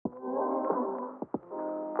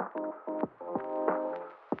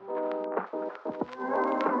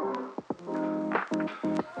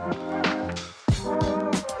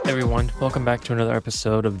Everyone, welcome back to another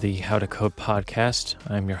episode of the How to Code podcast.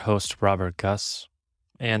 I'm your host, Robert Gus,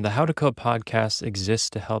 and the How to Code podcast exists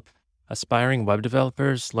to help aspiring web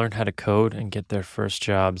developers learn how to code and get their first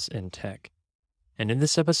jobs in tech. And in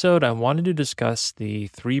this episode, I wanted to discuss the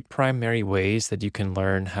 3 primary ways that you can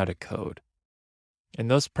learn how to code.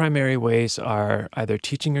 And those primary ways are either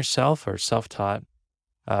teaching yourself or self-taught,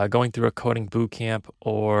 going through a coding bootcamp,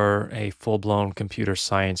 or a full-blown computer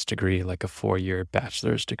science degree, like a 4-year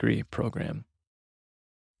bachelor's degree program.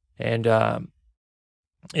 And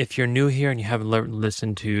if you're new here and you haven't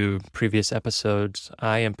listened to previous episodes,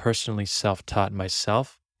 I am personally self-taught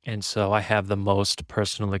myself, and so I have the most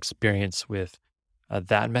personal experience with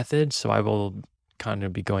that method, so I will kind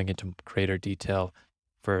of be going into greater detail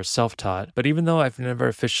for self-taught. But even though I've never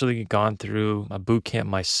officially gone through a bootcamp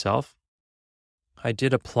myself, I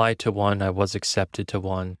did apply to one, I was accepted to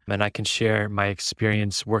one, and I can share my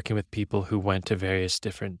experience working with people who went to various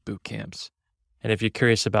different boot camps. And if you're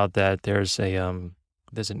curious about that, there's an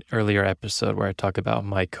earlier episode where I talk about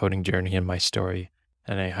my coding journey and my story,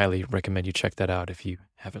 and I highly recommend you check that out if you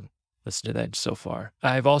haven't listened to that so far.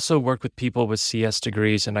 I've also worked with people with CS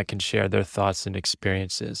degrees, and I can share their thoughts and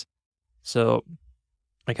experiences. So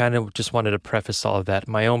I kind of just wanted to preface all of that.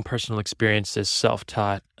 My own personal experience is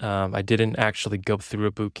self-taught. I didn't actually go through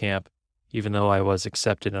a boot camp, even though I was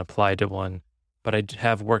accepted and applied to one. But I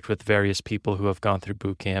have worked with various people who have gone through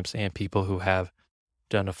boot camps and people who have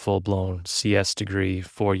done a full-blown CS degree,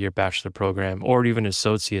 4-year bachelor program, or even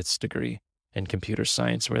associate's degree in computer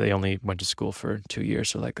science, where they only went to school for 2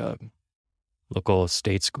 years, so like a local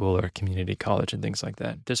state school or community college and things like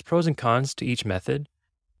that. There's pros and cons to each method.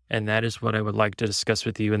 And that is what I would like to discuss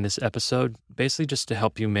with you in this episode, basically just to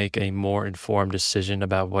help you make a more informed decision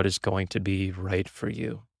about what is going to be right for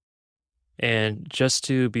you. And just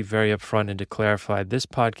to be very upfront and to clarify, this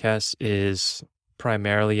podcast is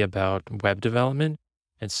primarily about web development.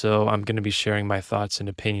 And so I'm going to be sharing my thoughts and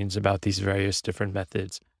opinions about these various different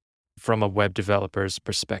methods from a web developer's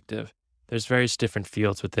perspective. There's various different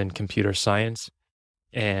fields within computer science.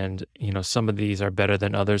 And, some of these are better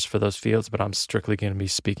than others for those fields, but I'm strictly going to be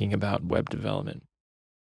speaking about web development.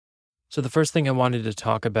 So the first thing I wanted to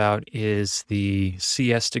talk about is the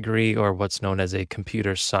CS degree, or what's known as a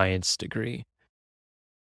computer science degree.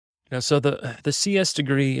 So the CS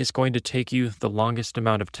degree is going to take you the longest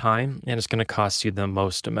amount of time, and it's going to cost you the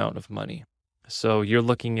most amount of money. So you're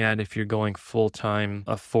looking at, if you're going full-time,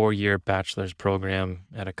 a 4-year bachelor's program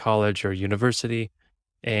at a college or university,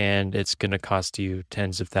 and it's going to cost you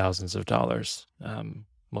tens of thousands of dollars,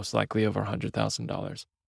 most likely over $100,000.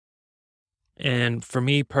 And for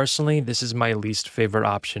me personally, this is my least favorite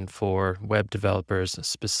option for web developers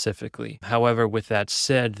specifically. However, with that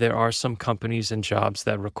said, there are some companies and jobs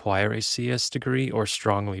that require a CS degree or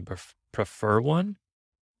strongly prefer one.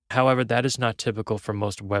 However, that is not typical for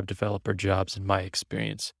most web developer jobs in my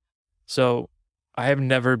experience. So I have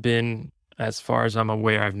never been, as far as I'm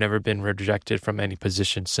aware, I've never been rejected from any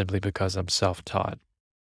position simply because I'm self-taught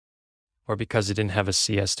or because I didn't have a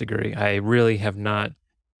CS degree. I really have not,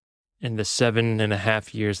 in the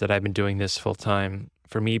 7.5 years that I've been doing this full time,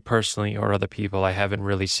 for me personally or other people, I haven't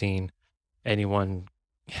really seen anyone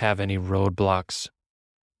have any roadblocks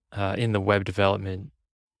in the web development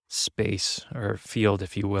space or field,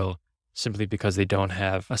 if you will, simply because they don't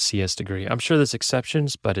have a CS degree. I'm sure there's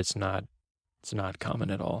exceptions, but it's not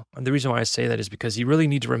common at all. And the reason why I say that is because you really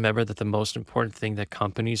need to remember that the most important thing that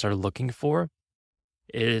companies are looking for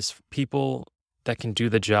is people that can do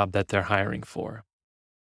the job that they're hiring for.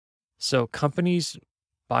 So companies,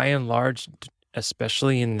 by and large,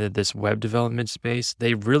 especially in this web development space,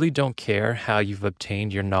 they really don't care how you've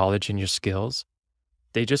obtained your knowledge and your skills.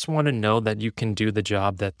 They just want to know that you can do the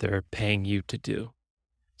job that they're paying you to do.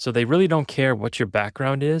 So they really don't care what your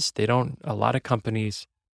background is.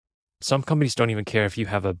 Some companies don't even care if you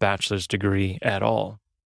have a bachelor's degree at all,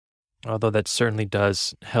 although that certainly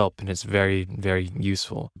does help and it's very, very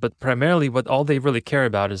useful. But primarily all they really care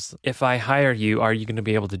about is, if I hire you, are you going to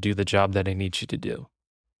be able to do the job that I need you to do?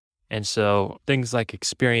 And so things like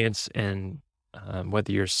experience and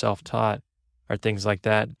whether you're self-taught or things like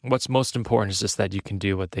that, what's most important is just that you can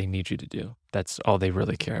do what they need you to do. That's all they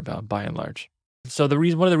really care about by and large. So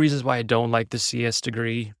one of the reasons why I don't like the CS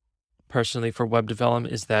degree personally for web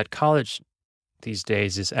development is that college these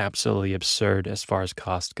days is absolutely absurd as far as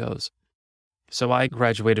cost goes. So I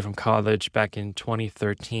graduated from college back in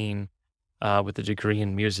 2013 with a degree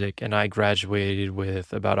in music, and I graduated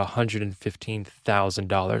with about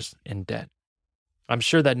 $115,000 in debt. I'm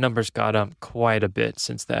sure that number's got up quite a bit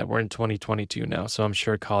since that. We're in 2022 now, so I'm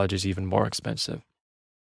sure college is even more expensive.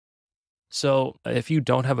 So if you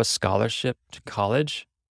don't have a scholarship to college,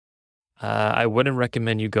 I wouldn't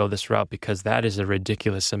recommend you go this route because that is a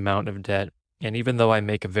ridiculous amount of debt. And even though I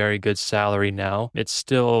make a very good salary now, it's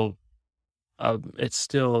still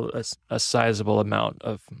a sizable amount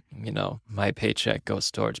of, my paycheck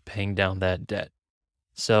goes towards paying down that debt.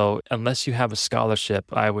 So unless you have a scholarship,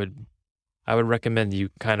 I would recommend you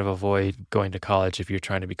kind of avoid going to college if you're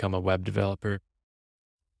trying to become a web developer.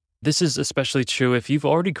 This is especially true if you've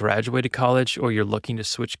already graduated college or you're looking to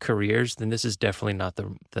switch careers, then this is definitely not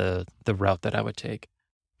the route that I would take.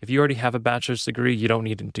 If you already have a bachelor's degree, you don't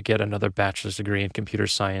need to get another bachelor's degree in computer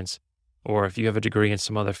science. Or if you have a degree in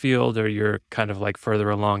some other field or you're kind of like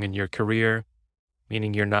further along in your career,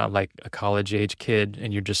 meaning you're not like a college age kid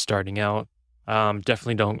and you're just starting out, I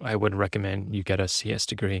wouldn't recommend you get a CS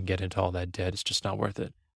degree and get into all that debt. It's just not worth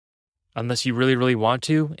it. Unless you really, really want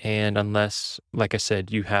to, and unless, like I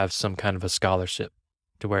said, you have some kind of a scholarship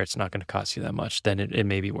to where it's not going to cost you that much, then it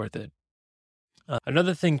may be worth it.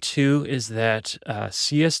 Another thing, too, is that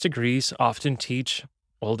CS degrees often teach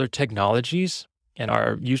older technologies and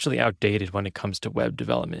are usually outdated when it comes to web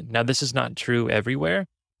development. Now, this is not true everywhere.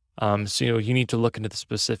 So you need to look into the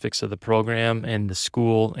specifics of the program and the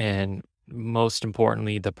school, and most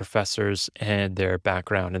importantly, the professors and their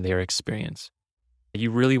background and their experience. You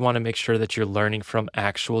really want to make sure that you're learning from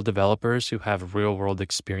actual developers who have real world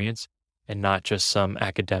experience and not just some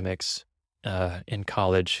academics in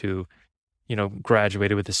college who,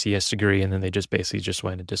 graduated with a CS degree and then they just basically just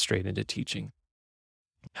went straight into teaching.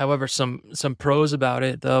 However, some pros about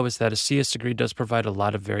it, though, is that a CS degree does provide a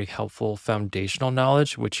lot of very helpful foundational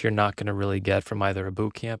knowledge, which you're not going to really get from either a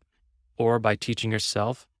boot camp or by teaching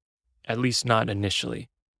yourself, at least not initially.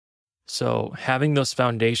 So having those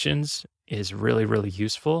foundations is really, really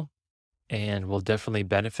useful and will definitely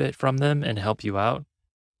benefit from them and help you out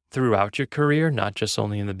throughout your career, not just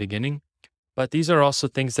only in the beginning. But these are also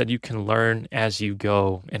things that you can learn as you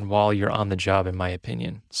go and while you're on the job, in my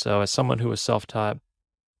opinion. So as someone who was self-taught,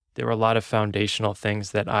 there were a lot of foundational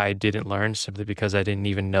things that I didn't learn simply because I didn't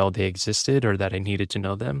even know they existed or that I needed to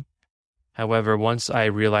know them. However, once I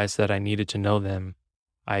realized that I needed to know them,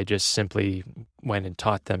 I just simply went and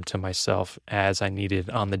taught them to myself as I needed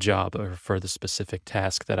on the job or for the specific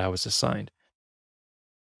task that I was assigned.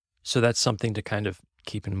 So that's something to kind of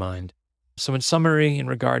keep in mind. So in summary, in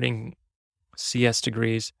regarding CS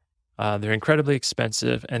degrees, they're incredibly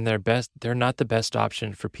expensive and they're not the best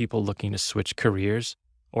option for people looking to switch careers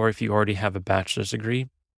or if you already have a bachelor's degree.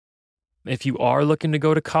 If you are looking to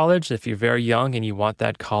go to college, if you're very young and you want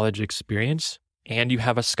that college experience, and you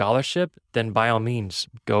have a scholarship, then by all means,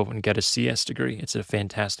 go and get a CS degree. It's a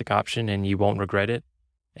fantastic option and you won't regret it,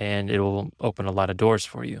 and it will open a lot of doors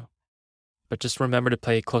for you. But just remember to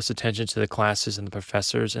pay close attention to the classes and the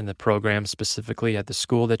professors and the program specifically at the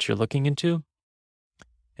school that you're looking into,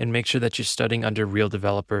 and make sure that you're studying under real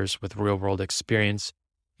developers with real-world experience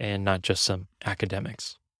and not just some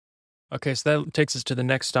academics. Okay, so that takes us to the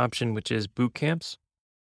next option, which is boot camps.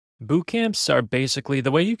 Boot camps are basically,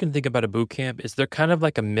 the way you can think about a boot camp is they're kind of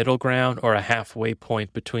like a middle ground or a halfway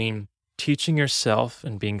point between teaching yourself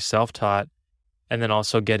and being self-taught and then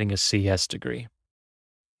also getting a CS degree.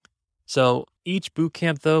 So each boot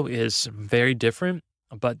camp, though, is very different,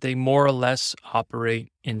 but they more or less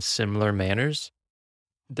operate in similar manners.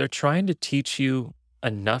 They're trying to teach you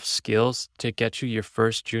enough skills to get you your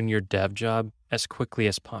first junior dev job as quickly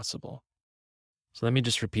as possible. So let me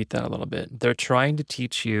just repeat that a little bit. They're trying to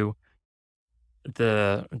teach you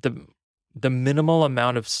the minimal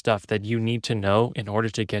amount of stuff that you need to know in order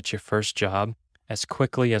to get your first job as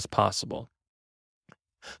quickly as possible.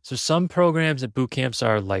 So some programs at boot camps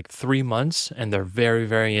are like 3 months and they're very,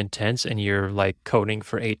 very intense and you're like coding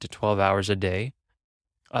for 8 to 12 hours a day.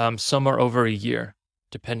 Some are over a year,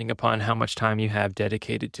 depending upon how much time you have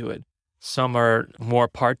dedicated to it. Some are more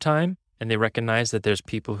part-time, and they recognize that there's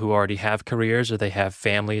people who already have careers or they have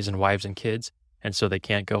families and wives and kids, and so they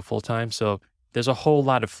can't go full-time. So there's a whole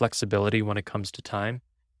lot of flexibility when it comes to time,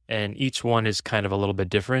 and each one is kind of a little bit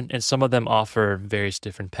different, and some of them offer various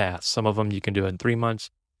different paths. Some of them you can do in 3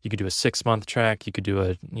 months, you could do a 6-month track, you could do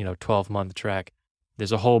a 12-month track.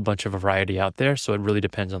 There's a whole bunch of variety out there, so it really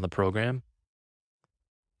depends on the program.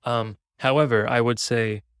 However, I would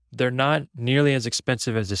say they're not nearly as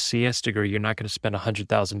expensive as a CS degree. You're not going to spend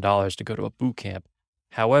 $100,000 to go to a boot camp.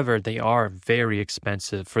 However, they are very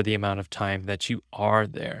expensive for the amount of time that you are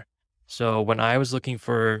there. So when I was looking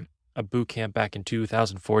for a boot camp back in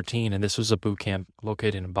 2014, and this was a boot camp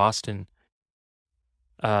located in Boston,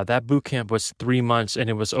 that boot camp was 3 months and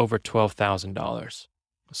it was over $12,000.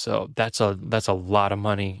 So that's a lot of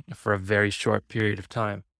money for a very short period of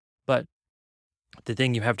time. But the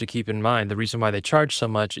thing you have to keep in mind, the reason why they charge so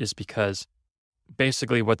much is because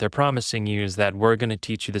basically what they're promising you is that we're going to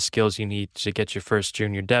teach you the skills you need to get your first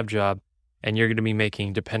junior dev job. And you're going to be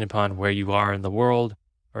making, depending upon where you are in the world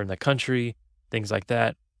or in the country, things like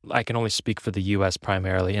that. I can only speak for the US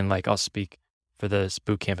primarily. And I'll speak for this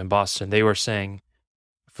boot camp in Boston. They were saying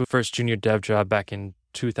for first junior dev job back in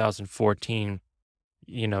 2014,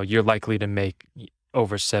 you're likely to make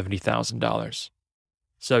over $70,000.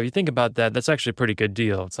 So if you think about that, that's actually a pretty good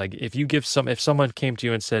deal. It's like if someone came to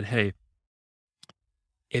you and said, hey,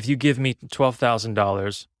 if you give me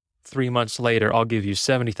 $12,000, 3 months later, I'll give you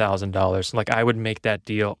 $70,000. I would make that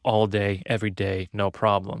deal all day, every day, no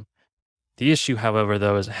problem. The issue, however,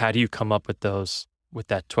 though, is how do you come up with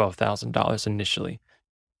that $12,000 initially?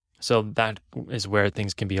 So that is where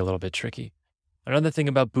things can be a little bit tricky. Another thing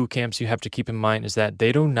about boot camps you have to keep in mind is that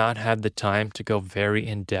they do not have the time to go very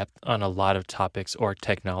in-depth on a lot of topics or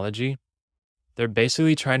technology. They're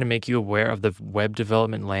basically trying to make you aware of the web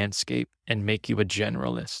development landscape and make you a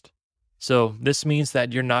generalist. So this means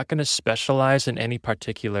that you're not going to specialize in any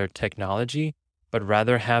particular technology, but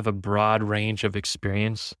rather have a broad range of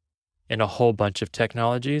experience in a whole bunch of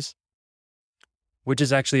technologies, which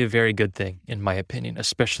is actually a very good thing, in my opinion,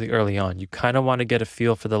 especially early on. You kind of want to get a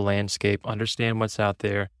feel for the landscape, understand what's out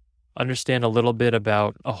there, understand a little bit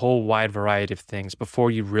about a whole wide variety of things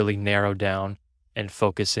before you really narrow down and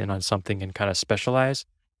focus in on something and kind of specialize.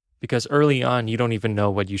 Because early on, you don't even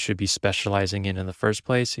know what you should be specializing in the first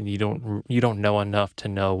place, and you don't know enough to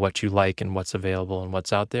know what you like and what's available and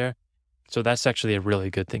what's out there. So that's actually a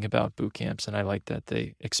really good thing about boot camps, and I like that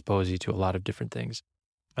they expose you to a lot of different things.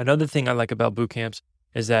 Another thing I like about boot camps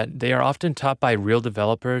is that they are often taught by real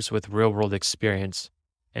developers with real-world experience,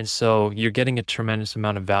 and so you're getting a tremendous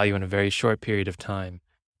amount of value in a very short period of time.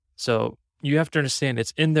 So you have to understand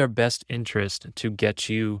it's in their best interest to get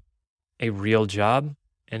you a real job.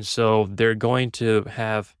 And so they're going to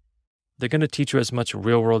teach you as much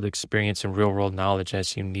real world experience and real world knowledge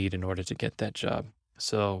as you need in order to get that job.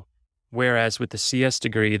 So whereas with the CS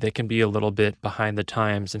degree, they can be a little bit behind the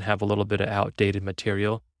times and have a little bit of outdated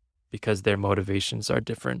material because their motivations are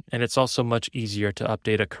different. And it's also much easier to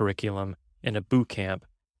update a curriculum in a boot camp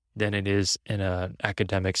than it is in an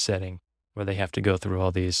academic setting where they have to go through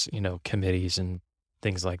all these, committees and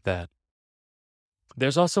things like that.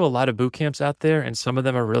 There's also a lot of boot camps out there, and some of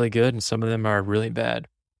them are really good and some of them are really bad.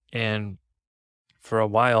 And for a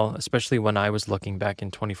while, especially when I was looking back in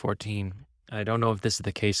 2014, I don't know if this is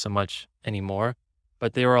the case so much anymore,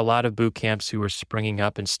 but there were a lot of boot camps who were springing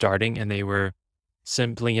up and starting, and they were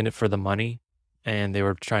simply in it for the money, and they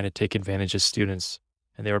were trying to take advantage of students.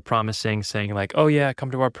 And they were promising, saying oh yeah,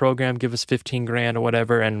 come to our program, give us 15 grand or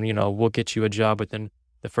whatever, and we'll get you a job within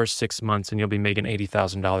the first 6 months and you'll be making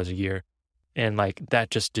 $80,000 a year. And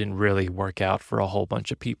that just didn't really work out for a whole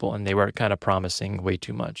bunch of people, and they were kind of promising way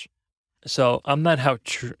too much. So I'm not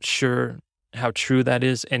sure how true that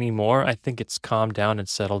is anymore. I think it's calmed down and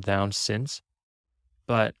settled down since.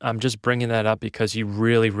 But I'm just bringing that up because you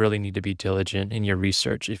really, really need to be diligent in your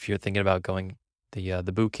research if you're thinking about going the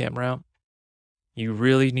boot camp route. You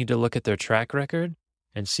really need to look at their track record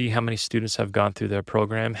and see how many students have gone through their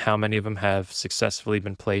program, how many of them have successfully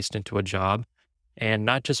been placed into a job. And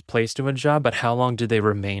not just placed in a job, but how long did they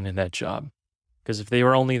remain in that job? Because if they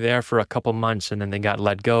were only there for a couple months and then they got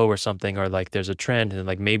let go or something, or there's a trend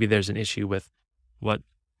and maybe there's an issue with what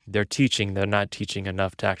they're teaching, they're not teaching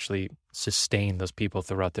enough to actually sustain those people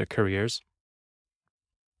throughout their careers.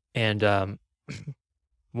 And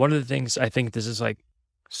one of the things I think this is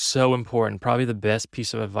so important, probably the best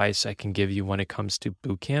piece of advice I can give you when it comes to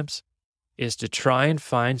boot camps, is to try and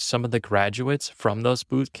find some of the graduates from those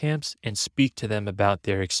boot camps and speak to them about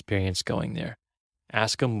their experience going there.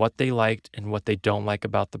 Ask them what they liked and what they don't like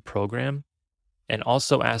about the program. And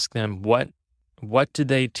also ask them what did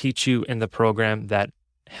they teach you in the program that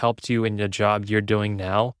helped you in the job you're doing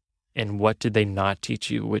now? And what did they not teach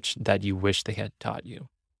you that you wish they had taught you?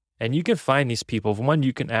 And you can find these people. One,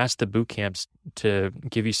 you can ask the boot camps to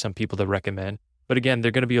give you some people to recommend. But again,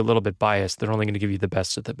 they're going to be a little bit biased. They're only going to give you the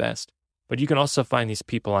best of the best. But you can also find these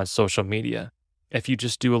people on social media. If you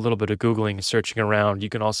just do a little bit of Googling and searching around, you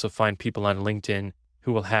can also find people on LinkedIn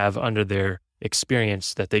who will have under their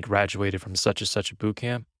experience that they graduated from such and such a boot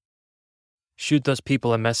camp. Shoot those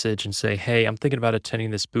people a message and say, hey, I'm thinking about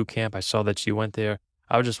attending this boot camp. I saw that you went there.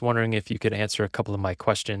 I was just wondering if you could answer a couple of my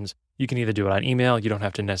questions. You can either do it on email. You don't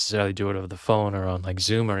have to necessarily do it over the phone or on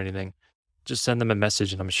Zoom or anything. Just send them a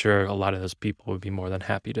message, and I'm sure a lot of those people would be more than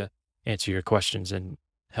happy to answer your questions and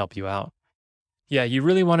help you out. Yeah, you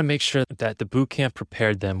really want to make sure that the boot camp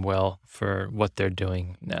prepared them well for what they're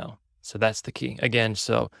doing now. So that's the key. Again,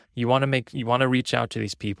 so you want to reach out to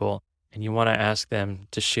these people and you want to ask them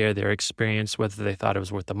to share their experience, whether they thought it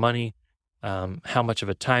was worth the money, how much of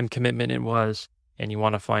a time commitment it was, and you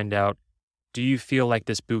want to find out, do you feel like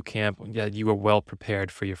this boot camp, yeah, you were well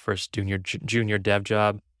prepared for your first junior dev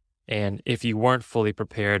job? And if you weren't fully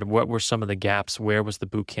prepared, what were some of the gaps? Where was the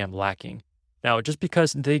boot camp lacking? Now, just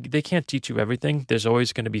because they can't teach you everything, there's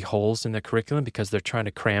always going to be holes in the curriculum because they're trying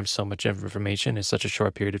to cram so much information in such a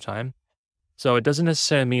short period of time. So it doesn't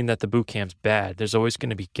necessarily mean that the boot camp's bad. There's always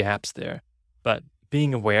going to be gaps there. But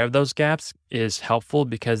being aware of those gaps is helpful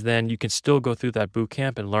because then you can still go through that boot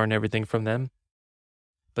camp and learn everything from them,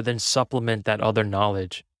 but then supplement that other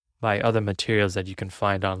knowledge by other materials that you can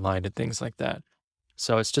find online and things like that.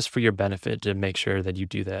 So it's just for your benefit to make sure that you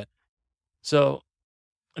do that. So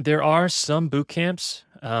there are some boot camps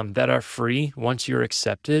that are free once you're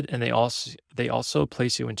accepted, and they also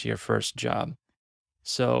place you into your first job.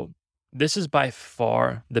 So this is by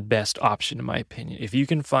far the best option, in my opinion. If you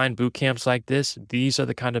can find boot camps like this, these are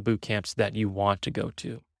the kind of boot camps that you want to go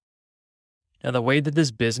to. Now, the way that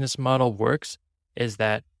this business model works is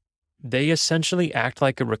that they essentially act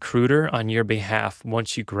like a recruiter on your behalf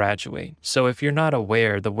once you graduate. So if you're not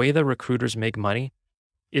aware, the way the recruiters make money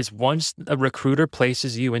is once a recruiter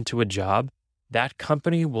places you into a job, that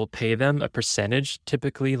company will pay them a percentage,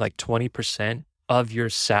 typically like 20% of your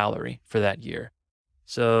salary for that year.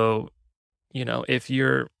 So, if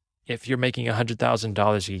you're making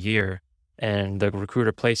 $100,000 a year and the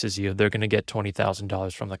recruiter places you, they're going to get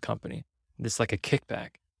 $20,000 from the company. It's like a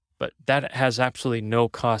kickback, but that has absolutely no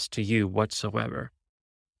cost to you whatsoever.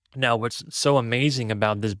 Now, what's so amazing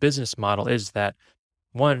about this business model is that,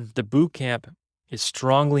 one, the boot camp is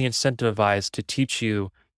strongly incentivized to teach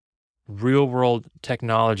you real world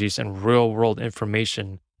technologies and real world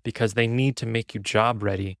information because they need to make you job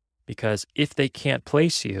ready. Because if they can't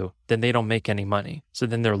place you, then they don't make any money. So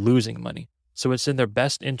then they're losing money. So it's in their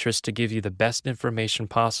best interest to give you the best information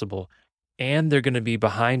possible. And they're going to be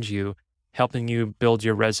behind you, helping you build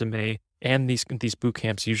your resume. And these boot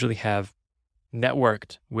camps usually have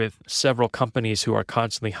networked with several companies who are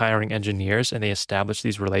constantly hiring engineers, and they establish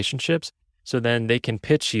these relationships. So then they can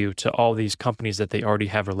pitch you to all these companies that they already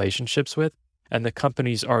have relationships with. And the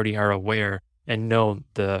companies already are aware and know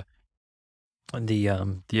the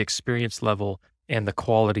experience level and the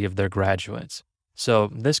quality of their graduates. So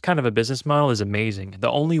this kind of a business model is amazing. The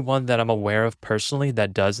only one that I'm aware of personally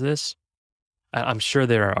that does this, I'm sure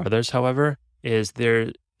there are others, however,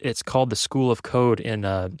 it's called the School of Code in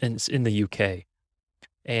the UK.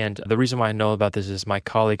 And the reason why I know about this is my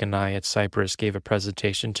colleague and I at Cypress gave a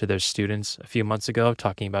presentation to their students a few months ago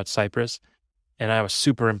talking about Cypress. And I was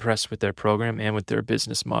super impressed with their program and with their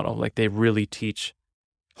business model. Like, they really teach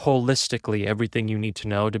holistically everything you need to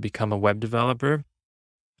know to become a web developer.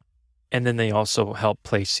 And then they also help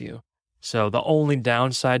place you. So the only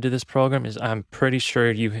downside to this program is I'm pretty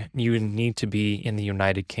sure you need to be in the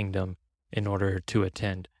United Kingdom in order to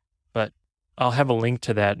attend. But I'll have a link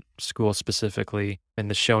to that school specifically in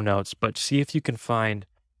the show notes. But see if you can find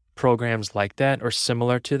programs like that or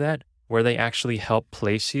similar to that where they actually help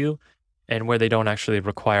place you and where they don't actually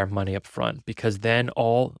require money up front. Because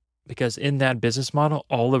in that business model,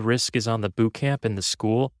 all the risk is on the boot camp and the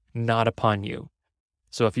school, not upon you.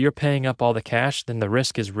 So if you're paying up all the cash, then the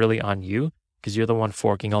risk is really on you because you're the one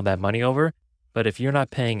forking all that money over. But if you're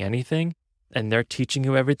not paying anything and they're teaching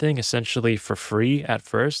you everything essentially for free at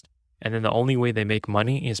first, and then the only way they make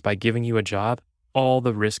money is by giving you a job, all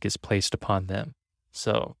the risk is placed upon them.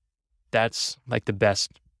 So that's like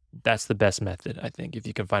that's the best method, I think, if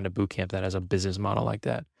you can find a boot camp that has a business model like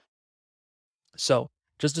that. So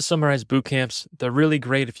just to summarize boot camps, they're really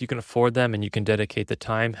great if you can afford them and you can dedicate the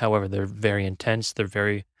time. However, they're very intense. They're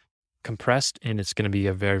very compressed, and it's going to be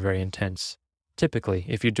a very, very intense. Typically,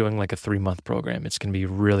 if you're doing like a 3-month program, it's going to be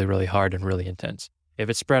really, really hard and really intense. If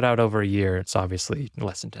it's spread out over a year, it's obviously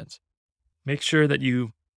less intense. Make sure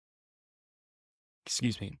you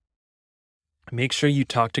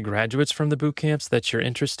talk to graduates from the boot camps that you're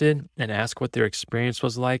interested and ask what their experience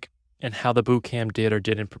was like and how the boot camp did or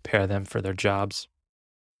didn't prepare them for their jobs.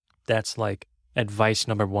 That's like advice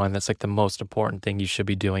number 1. That's like the most important thing you should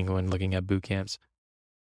be doing when looking at boot camps.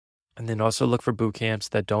 And then also look for boot camps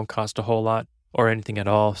that don't cost a whole lot or anything at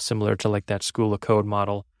all, similar to like that School of Code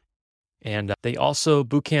model. And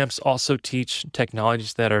boot camps also teach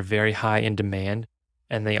technologies that are very high in demand,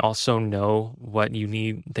 and they also know what you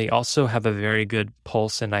need. They also have a very good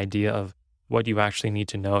pulse and idea of what you actually need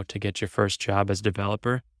to know to get your first job as a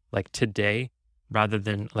developer, like today, rather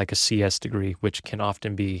than like a CS degree, which can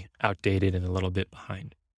often be outdated and a little bit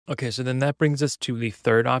behind. Okay, so then that brings us to the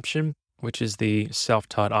third option, which is the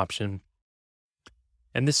self-taught option.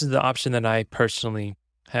 And this is the option that I personally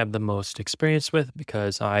have the most experience with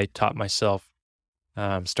because I taught myself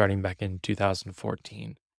starting back in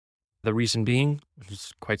 2014. The reason being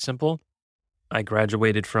is quite simple. I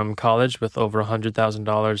graduated from college with over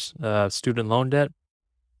 $100,000 student loan debt,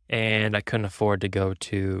 and I couldn't afford to go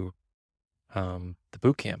to the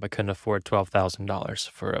boot camp. I couldn't afford $12,000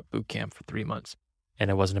 for a boot camp for 3 months, and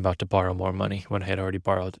I wasn't about to borrow more money when I had already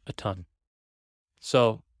borrowed a ton.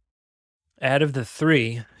 So, out of the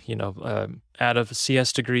three, out of a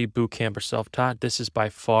CS degree, boot camp, or self taught, this is by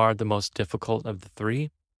far the most difficult of the three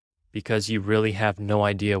because you really have no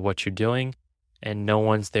idea what you're doing, and no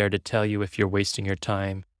one's there to tell you if you're wasting your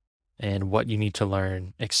time and what you need to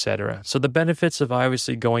learn, etc. So the benefits of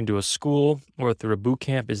obviously going to a school or through a boot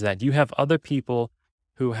camp is that you have other people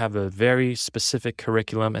who have a very specific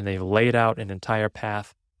curriculum and they've laid out an entire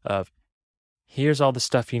path of here's all the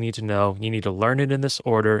stuff you need to know. You need to learn it in this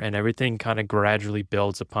order, and everything kind of gradually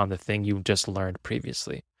builds upon the thing you just learned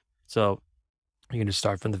previously. So you're going to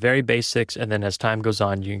start from the very basics, and then as time goes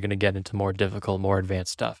on, you're going to get into more difficult, more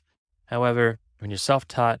advanced stuff. However, when you're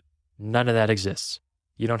self-taught, none of that exists.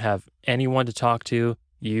 You don't have anyone to talk to.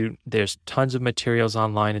 There's tons of materials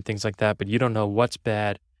online and things like that, but you don't know what's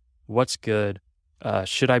bad, what's good.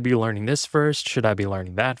 Should I be learning this first? Should I be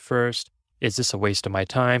learning that first? Is this a waste of my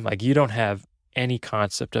time? Like, you don't have any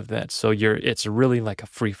concept of that. So it's really like a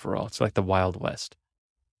free-for-all. It's like the Wild West.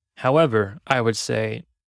 However, I would say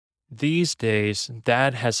these days,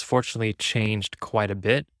 that has fortunately changed quite a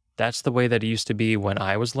bit. That's the way that it used to be when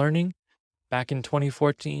I was learning back in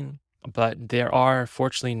 2014. But there are,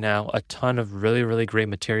 fortunately now, a ton of really, really great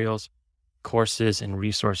materials, courses, and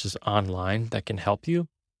resources online that can help you.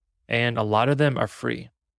 And a lot of them are free.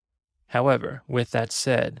 However, with that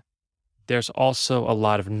said, there's also a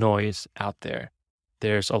lot of noise out there.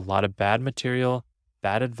 There's a lot of bad material,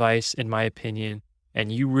 bad advice, in my opinion,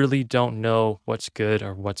 and you really don't know what's good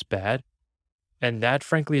or what's bad. And that,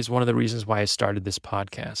 frankly, is one of the reasons why I started this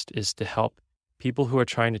podcast, is to help people who are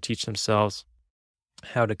trying to teach themselves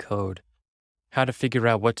how to code, how to figure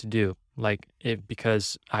out what to do.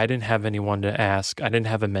 Because I didn't have anyone to ask. I didn't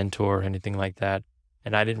have a mentor or anything like that.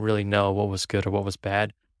 And I didn't really know what was good or what was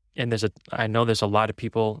bad. And I know there's a lot of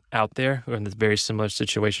people out there who are in this very similar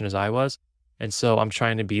situation as I was. And so I'm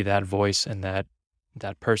trying to be that voice and that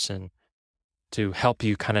person to help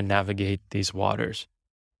you kind of navigate these waters.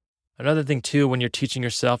 Another thing too, when you're teaching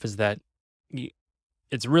yourself, is that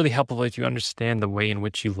it's really helpful if you understand the way in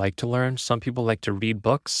which you like to learn. Some people like to read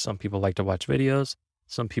books. Some people like to watch videos.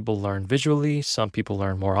 Some people learn visually. Some people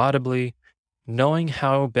learn more audibly. Knowing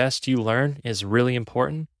how best you learn is really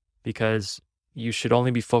important because you should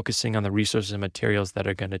only be focusing on the resources and materials that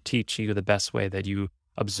are going to teach you the best way that you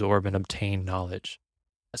absorb and obtain knowledge.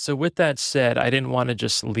 So with that said, I didn't want to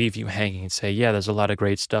just leave you hanging and say, yeah, there's a lot of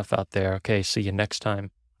great stuff out there. Okay, see you next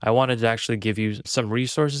time. I wanted to actually give you some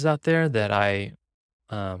resources out there that I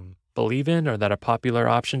believe in or that are popular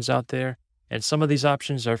options out there. And some of these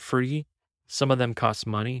options are free. Some of them cost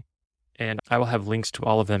money. And I will have links to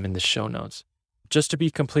all of them in the show notes. Just to be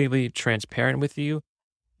completely transparent with you,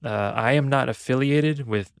 I am not affiliated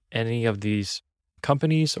with any of these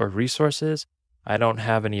companies or resources. I don't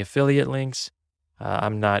have any affiliate links.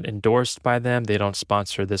 I'm not endorsed by them. They don't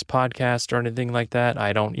sponsor this podcast or anything like that.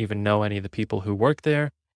 I don't even know any of the people who work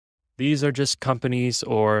there. These are just companies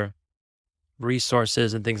or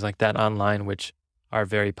resources and things like that online, which are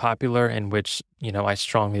very popular and which, I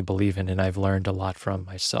strongly believe in and I've learned a lot from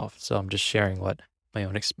myself. So I'm just sharing my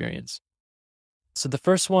own experience. So the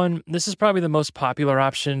first one, this is probably the most popular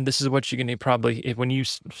option. This is what you're going to probably, when you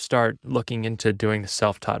start looking into doing the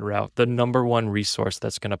self-taught route, the number one resource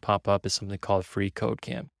that's going to pop up is something called Free Code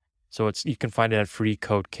Camp. So you can find it at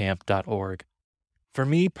freecodecamp.org. For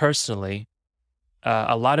me personally,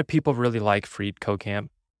 a lot of people really like Free Code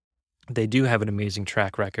Camp. They do have an amazing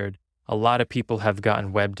track record. A lot of people have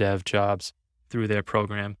gotten web dev jobs through their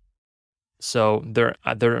program. So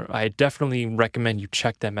I definitely recommend you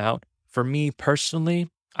check them out. For me personally,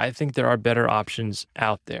 I think there are better options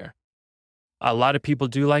out there. A lot of people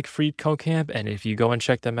do like Free Code Camp, and if you go and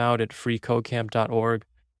check them out at freecodecamp.org,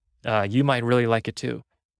 you might really like it too,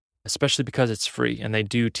 especially because it's free, and they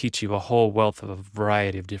do teach you a whole wealth of a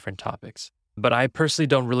variety of different topics. But I personally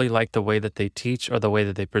don't really like the way that they teach or the way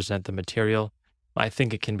that they present the material. I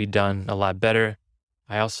think it can be done a lot better.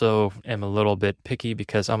 I also am a little bit picky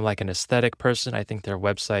because I'm like an aesthetic person. I think their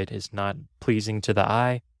website is not pleasing to the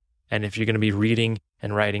eye. And if you're going to be reading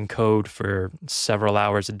and writing code for several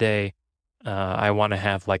hours a day, I want to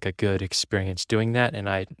have like a good experience doing that. And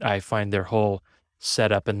I find their whole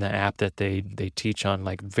setup in the app that they teach on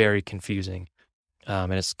like very confusing.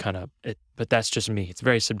 And it's but that's just me. It's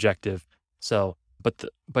very subjective. So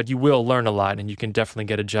but you will learn a lot, and you can definitely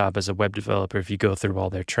get a job as a web developer if you go through all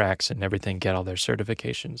their tracks and everything, get all their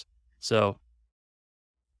certifications. So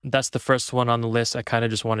that's the first one on the list. I kind of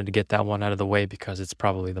just wanted to get that one out of the way because it's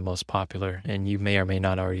probably the most popular, and you may or may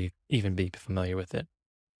not already even be familiar with it.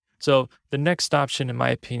 So the next option, in my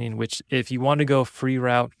opinion, which if you want to go free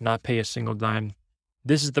route, not pay a single dime,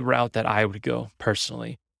 this is the route that I would go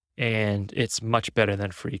personally. And it's much better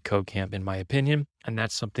than free code camp, in my opinion. And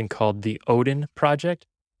that's something called the Odin Project.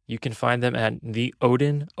 You can find them at the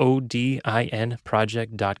Odin, ODIN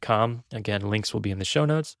project.com. Again, links will be in the show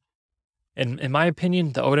notes. And in my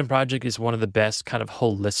opinion, the Odin Project is one of the best kind of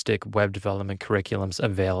holistic web development curriculums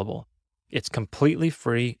available. It's completely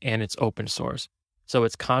free and it's open source. So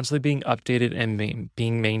it's constantly being updated and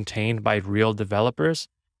being maintained by real developers.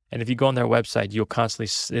 And if you go on their website,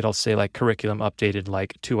 it'll say like curriculum updated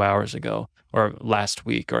like 2 hours ago or last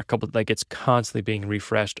week or a couple, like it's constantly being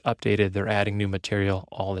refreshed, updated. They're adding new material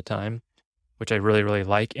all the time, which I really, really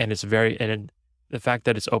like. And the fact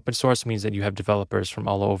that it's open source means that you have developers from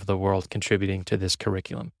all over the world contributing to this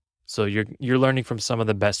curriculum. So you're learning from some of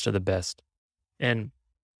the best of the best. And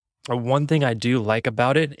one thing I do like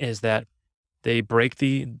about it is that they break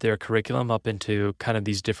their curriculum up into kind of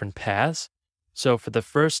these different paths. So for the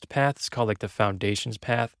first path, it's called like the foundations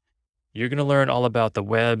path. You're going to learn all about the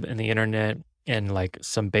web and the internet and like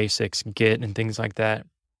some basics, Git and things like that.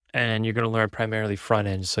 And you're going to learn primarily front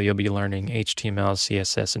end. So you'll be learning HTML,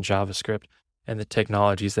 CSS, and JavaScript and the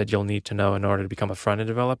technologies that you'll need to know in order to become a front end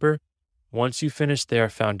developer. Once you finish their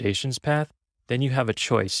foundations path, then you have a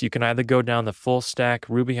choice. You can either go down the full stack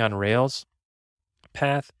Ruby on Rails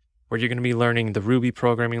path, where you're going to be learning the Ruby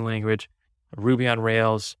programming language, Ruby on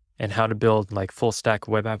Rails, and how to build like full stack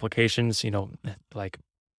web applications, like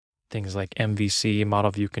things like MVC,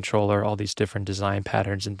 model view controller, all these different design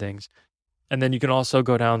patterns and things. And then you can also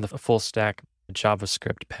go down the full stack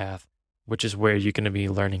JavaScript path, which is where you're going to be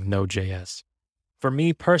learning Node.js. For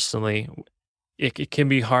me personally, it can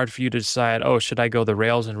be hard for you to decide, should I go the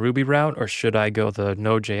Rails and Ruby route or should I go the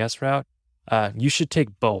Node.js route? You should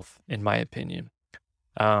take both, in my opinion.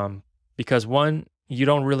 Because one, you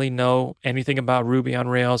don't really know anything about Ruby on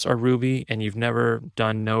Rails or Ruby, and you've never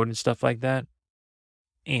done Node and stuff like that.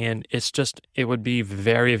 And it would be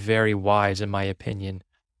very, very wise, in my opinion,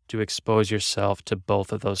 to expose yourself to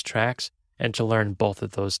both of those tracks and to learn both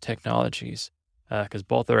of those technologies. Because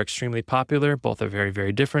both are extremely popular, both are very,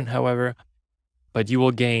 very different, however, but you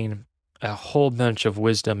will gain a whole bunch of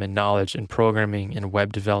wisdom and knowledge in programming and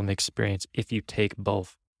web development experience if you take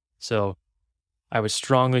both. So I would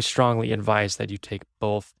strongly, strongly advise that you take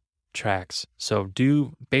both tracks. So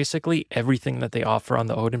do basically everything that they offer on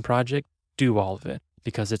the Odin Project, do all of it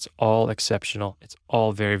because it's all exceptional. It's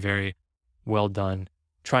all very, very well done.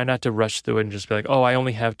 Try not to rush through it and just be like, I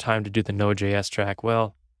only have time to do the Node.js track.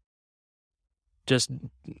 Well, just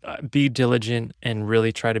be diligent and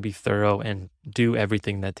really try to be thorough and do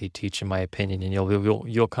everything that they teach, in my opinion, and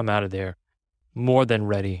you'll come out of there more than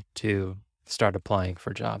ready to start applying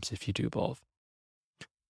for jobs if you do both.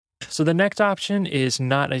 So the next option is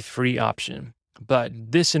not a free option, but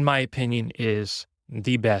this, in my opinion, is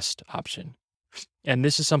the best option. And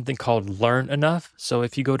this is something called Learn Enough. So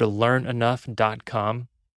if you go to learnenough.com,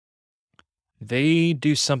 they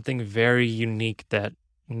do something very unique that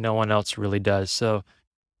no one else really does. So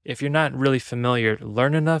if you're not really familiar,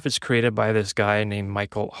 Learn Enough is created by this guy named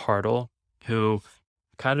Michael Hartle, who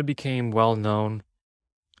kind of became well known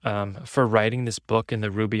for writing this book in the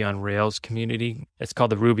Ruby on Rails community. It's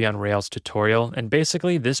called the Ruby on Rails tutorial. And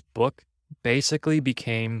basically this book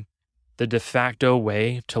became the de facto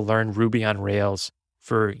way to learn Ruby on Rails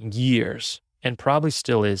for years, and probably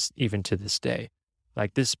still is even to this day.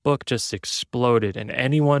 Like this book just exploded, and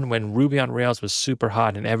when Ruby on Rails was super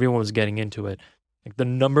hot and everyone was getting into it, like the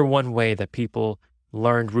number one way that people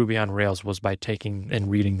learned Ruby on Rails was by taking and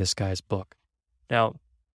reading this guy's book. Now,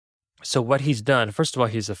 so what he's done, first of all,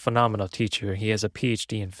 he's a phenomenal teacher. He has a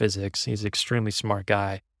PhD in physics. He's an extremely smart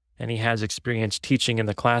guy, and he has experience teaching in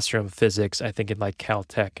the classroom physics, I think in like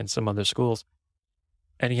Caltech and some other schools.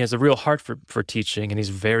 And he has a real heart for teaching, and he's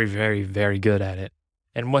very, very, very good at it.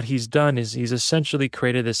 And what he's done is he's essentially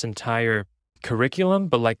created this entire curriculum,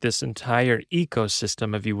 but like this entire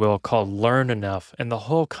ecosystem, if you will, called Learn Enough. And the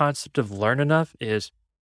whole concept of Learn Enough is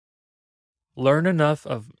learn enough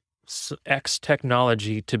of X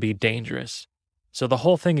technology to be dangerous. So the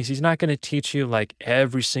whole thing is he's not going to teach you like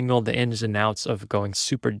the ins and outs of going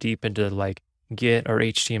super deep into like Git or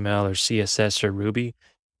HTML or CSS or Ruby.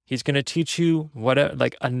 He's going to teach you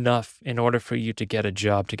enough in order for you to get a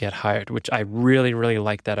job, to get hired, which I really, really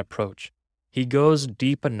like that approach. He goes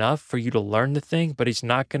deep enough for you to learn the thing, but he's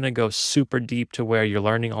not going to go super deep to where you're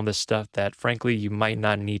learning all this stuff that, frankly, you might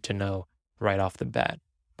not need to know right off the bat.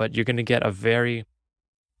 But you're going to get a very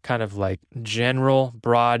kind of like general,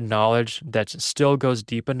 broad knowledge that still goes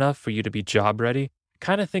deep enough for you to be job ready.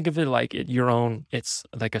 Kind of think of it like it's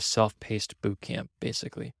like a self-paced boot camp,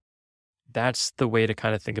 basically. That's the way to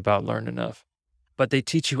kind of think about Learn Enough. But they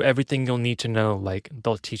teach you everything you'll need to know. Like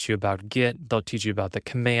they'll teach you about Git, they'll teach you about the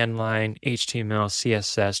command line, HTML,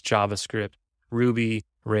 CSS, JavaScript, Ruby,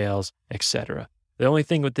 Rails, etc. The only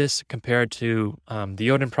thing with this compared to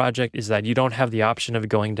the Odin project is that you don't have the option of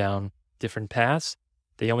going down different paths.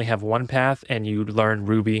 They only have one path, and you learn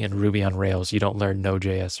Ruby and Ruby on Rails. You don't learn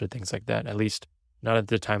Node.js or things like that, at least not at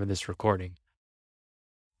the time of this recording.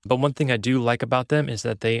 But one thing I do like about them is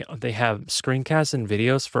that they have screencasts and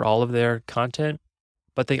videos for all of their content,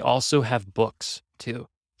 but they also have books too.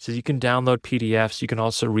 So you can download PDFs. You can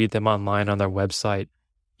also read them online on their website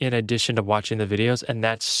in addition to watching the videos. And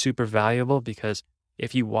that's super valuable because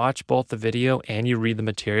if you watch both the video and you read the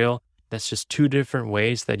material, that's just two different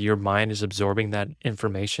ways that your mind is absorbing that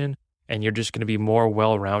information. And you're just going to be more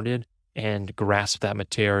well-rounded and grasp that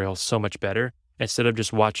material so much better instead of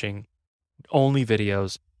just watching only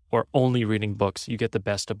videos or only reading books. You get the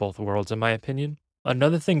best of both worlds, in my opinion.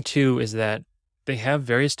 Another thing too is that they have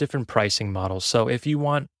various different pricing models. So if you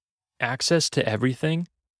want access to everything,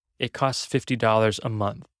 it costs $50 a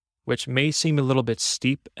month, which may seem a little bit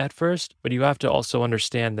steep at first, but you have to also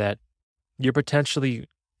understand that you're potentially,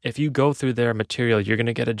 if you go through their material, you're going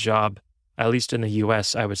to get a job, at least in the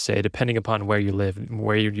US, I would say, depending upon where you live,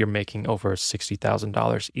 where you're making over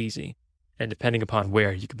 $60,000 easy. And depending upon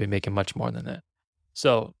where, you could be making much more than that.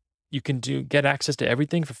 So you can get access to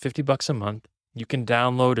everything for $50 a month. You can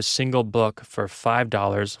download a single book for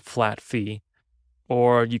 $5 flat fee,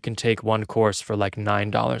 or you can take one course for like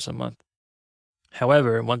 $9 a month.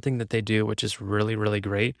 However, one thing that they do, which is really, really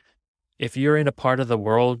great, if you're in a part of the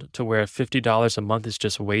world to where $50 a month is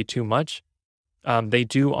just way too much, they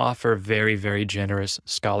do offer very, very generous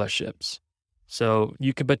scholarships. So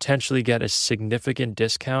you could potentially get a significant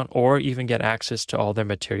discount or even get access to all their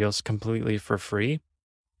materials completely for free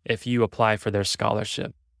if you apply for their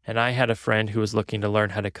scholarship. And I had a friend who was looking to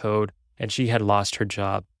learn how to code, and she had lost her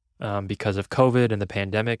job because of COVID and the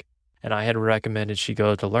pandemic. And I had recommended she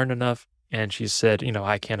go to Learn Enough. And she said,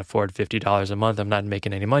 I can't afford $50 a month. I'm not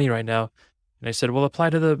making any money right now. And I said, well, apply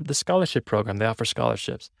to the scholarship program. They offer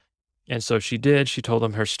scholarships. And so she did. She told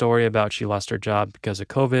them her story about she lost her job because of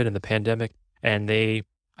COVID and the pandemic. And I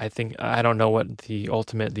don't know what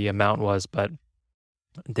the amount was, but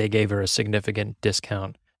they gave her a significant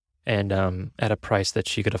discount and at a price that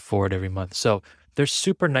she could afford every month. So they're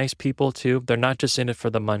super nice people too. They're not just in it for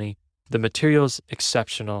the money. The material's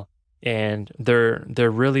exceptional, and they're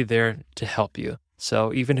really there to help you.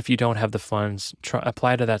 So even if you don't have the funds,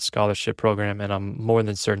 apply to that scholarship program, and I'm more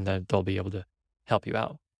than certain that they'll be able to help you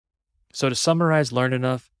out. So to summarize Learn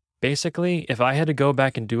Enough, basically, if I had to go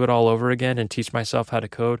back and do it all over again and teach myself how to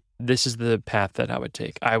code, this is the path that I would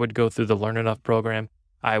take. I would go through the Learn Enough program.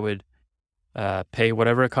 I would pay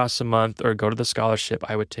whatever it costs a month or go to the scholarship.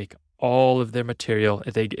 I would take all of their material.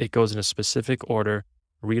 It goes in a specific order,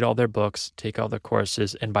 read all their books, take all their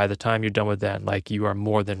courses, and by the time you're done with that, you are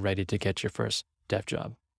more than ready to get your first dev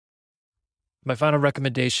job. My final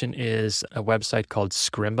recommendation is a website called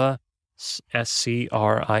Scrimba, SCRIMBA.com.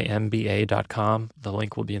 The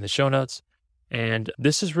link will be in the show notes. And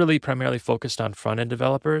this is really primarily focused on front-end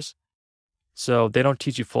developers. So they don't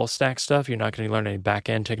teach you full stack stuff. You're not going to learn any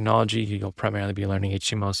back-end technology. You'll primarily be learning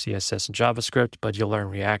HTML, CSS, and JavaScript, but you'll learn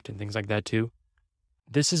React and things like that too.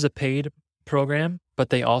 This is a paid program, but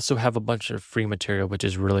they also have a bunch of free material, which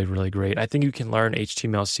is really, really great. I think you can learn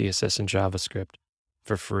HTML, CSS, and JavaScript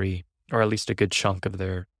for free, or at least a good chunk of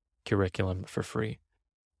their curriculum for free.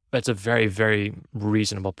 But it's a very, very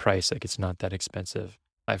reasonable price. It's not that expensive.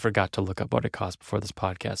 I forgot to look up what it costs before this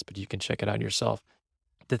podcast, but you can check it out yourself.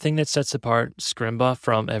 The thing that sets apart Scrimba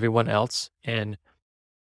from everyone else, and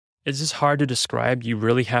it's just hard to describe. You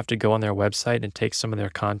really have to go on their website and take some of their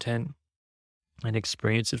content and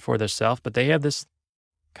experience it for yourself. But they have this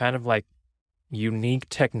kind of unique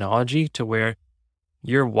technology to where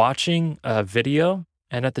you're watching a video,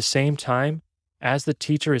 and at the same time, as the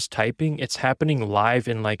teacher is typing, it's happening live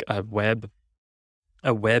in a web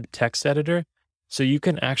text editor. So you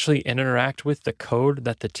can actually interact with the code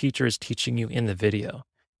that the teacher is teaching you in the video.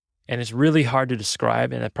 And it's really hard to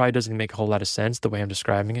describe, and it probably doesn't make a whole lot of sense the way I'm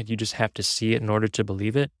describing it. You just have to see it in order to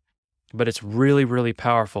believe it. But it's really, really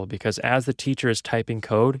powerful because as the teacher is typing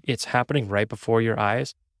code, it's happening right before your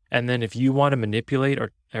eyes. And then if you want to manipulate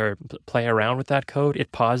or play around with that code,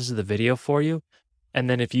 it pauses the video for you. And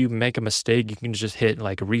then if you make a mistake, you can just hit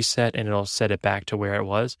like reset and it'll set it back to where it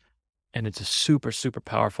was. And it's a super, super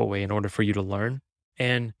powerful way in order for you to learn.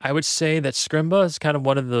 And I would say that Scrimba is kind of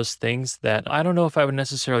one of those things that I don't know if I would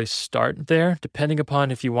necessarily start there, depending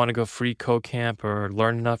upon if you want to go free code camp or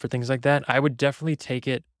learn enough or things like that. I would definitely take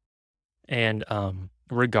it. And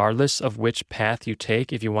regardless of which path you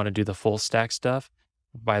take, if you want to do the full stack stuff,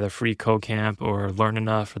 by the free code camp or learn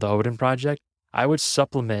enough or the Odin project, I would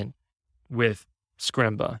supplement with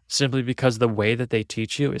Scrimba simply because the way that they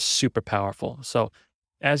teach you is super powerful. So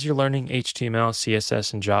as you're learning HTML,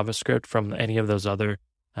 CSS, and JavaScript from any of those other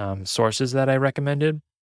sources that I recommended,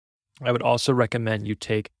 I would also recommend you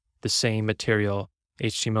take the same material,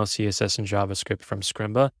 HTML, CSS, and JavaScript from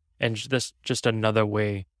Scrimba, and this just another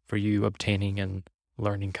way for you obtaining and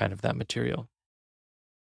learning kind of that material.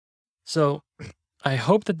 So I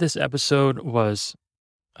hope that this episode was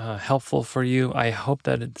helpful for you. I hope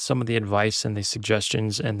that some of the advice and the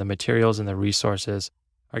suggestions and the materials and the resources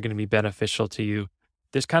are going to be beneficial to you.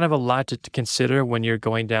 There's kind of a lot to consider when you're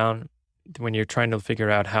trying to figure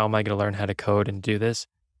out how am I going to learn how to code and do this.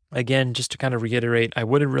 Again, just to kind of reiterate, I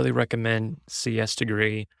wouldn't really recommend CS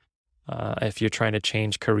degree if you're trying to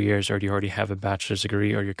change careers or you already have a bachelor's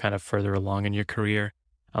degree or you're kind of further along in your career,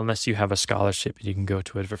 unless you have a scholarship and you can go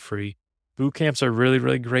to it for free. Boot camps are really,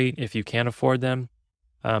 really great if you can afford them.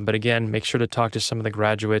 But again, make sure to talk to some of the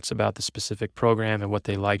graduates about the specific program and what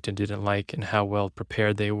they liked and didn't like and how well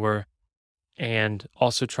prepared they were. And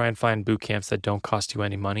also try and find boot camps that don't cost you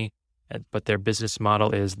any money, but their business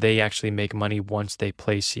model is they actually make money once they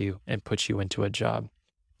place you and put you into a job.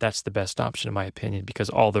 That's the best option in my opinion, because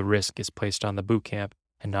all the risk is placed on the boot camp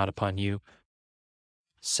and not upon you.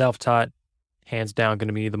 Self-taught, hands down, going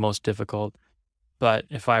to be the most difficult. But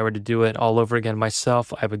if I were to do it all over again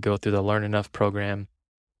myself, I would go through the Learn Enough program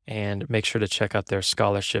and make sure to check out their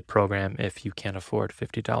scholarship program if you can't afford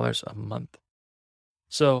 $50 a month.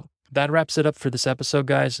 So that wraps it up for this episode,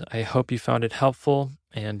 guys. I hope you found it helpful,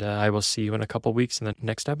 and I will see you in a couple weeks in the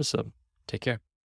next episode. Take care.